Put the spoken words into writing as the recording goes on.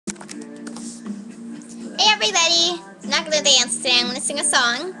Hey everybody! I'm not gonna dance today. I'm gonna sing a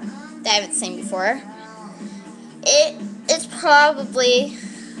song that I haven't sang before. It is probably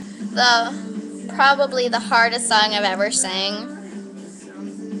the hardest song I've ever sang.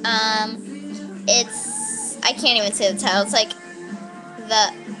 I can't even say the title. It's like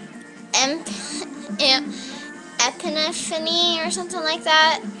the Epiphany or something like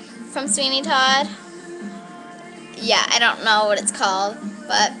that from Sweeney Todd. Yeah, I don't know what it's called,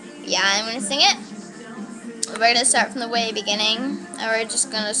 but yeah, I'm gonna sing it. We're going to start from the way beginning, and we're just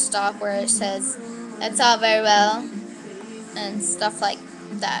going to stop where it says, "That's all very well," and stuff like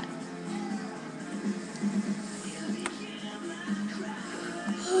that.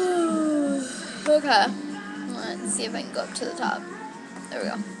 Okay, let's see if I can go up to the top. There we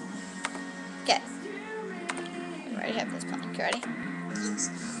go. Okay. I already have this plank. You ready?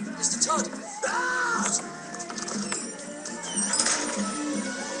 Mr. Todd!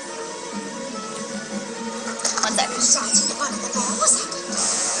 One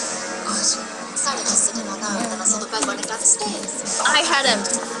sec. Started just sitting on there, and then I saw the bed running down the stairs. I had him.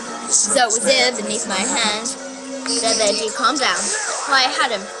 So it was there beneath my hand. Then he calmed down. Well, I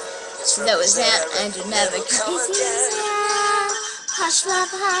had him. So it was there, and it never came. Hush, love,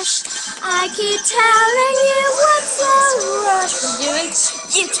 hush. I keep telling you what's the rush for doing.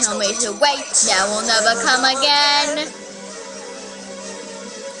 You tell me to wait. Now we'll never come again.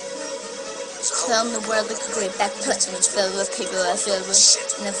 Film the world like a great back place and it's filled with people that filled with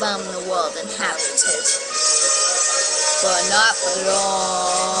and the bomb in the world and how it is. But not for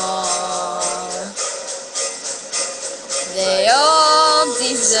long. They all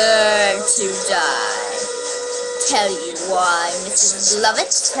deserve to die. Tell you why, Mrs.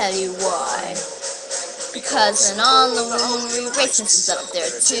 Lovett, tell you why. Because in all the womanly races up, there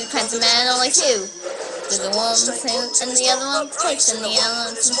are two kinds of men, only two. There's the one who and the other one's place, and the other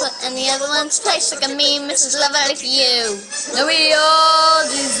one's put, and the other one's place. Like a mean Mrs. Lovett, like you. No, we all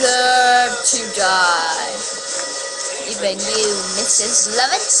deserve to die. Even you, Mrs.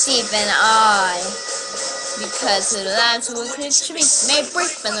 Lovett, even I. Because the lives will be made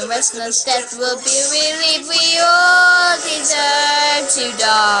brief, and the rest of us death will be relieved. We all deserve to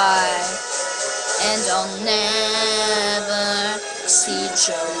die. And I'll never see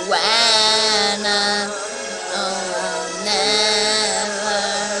Joanna. Oh, I'll never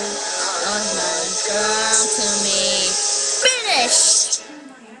want my girl to me. Finished!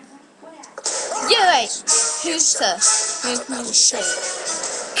 You're right. Who's to make me say?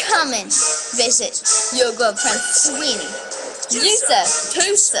 Come and visit your girlfriend Sweeney. You sir,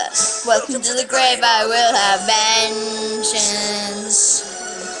 too sir. Welcome to the grave. I will have vengeance.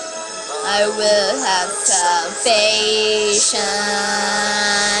 I will have salvation.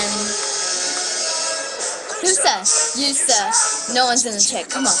 Who sir? You sir. No one's in the chair.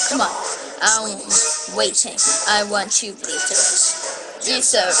 Come on, come on. I'm waiting. I want you bleachers. You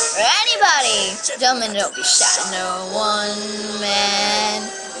sir. Anybody. Gentlemen, don't be shy. No one man.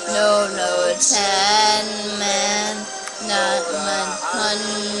 No, 10 men. Not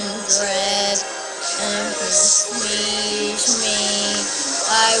 100. And please me.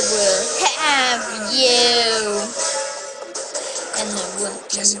 I will have you. And the woman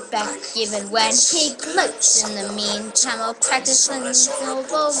back even when he gloats. In the meantime, I'll practice when he'll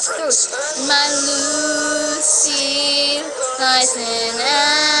go through. And my Lucy lies in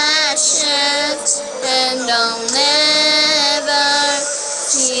ashes, and I'll never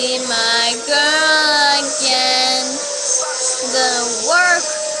see my girl again. The work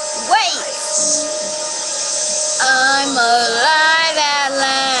waits. I'm alive at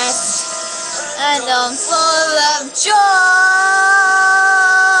last, and I'm full of joy.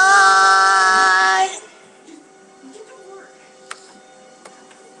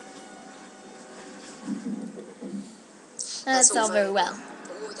 That's all very well.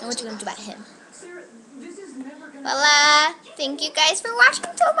 And what you gonna do about him? Well, thank you guys for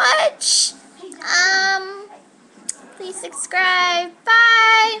watching so much. Please subscribe.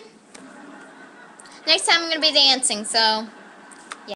 Bye. Next time I'm gonna be dancing, so.